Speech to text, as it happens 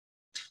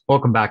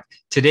Welcome back.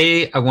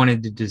 Today, I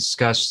wanted to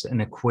discuss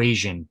an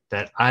equation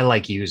that I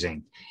like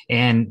using.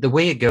 And the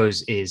way it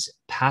goes is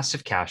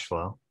passive cash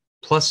flow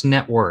plus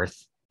net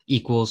worth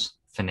equals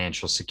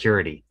financial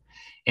security.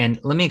 And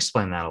let me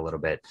explain that a little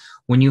bit.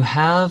 When you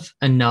have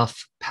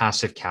enough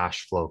passive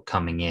cash flow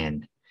coming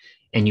in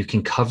and you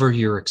can cover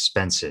your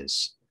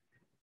expenses,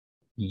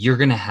 you're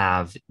going to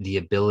have the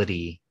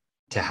ability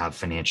to have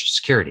financial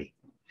security.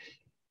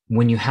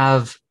 When you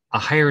have a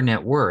higher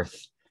net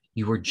worth,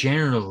 you are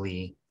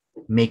generally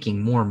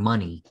making more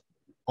money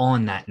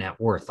on that net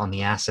worth, on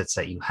the assets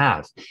that you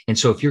have. And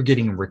so if you're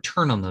getting a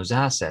return on those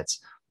assets,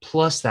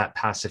 plus that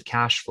passive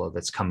cash flow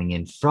that's coming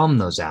in from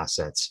those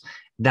assets,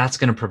 that's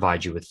going to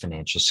provide you with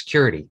financial security.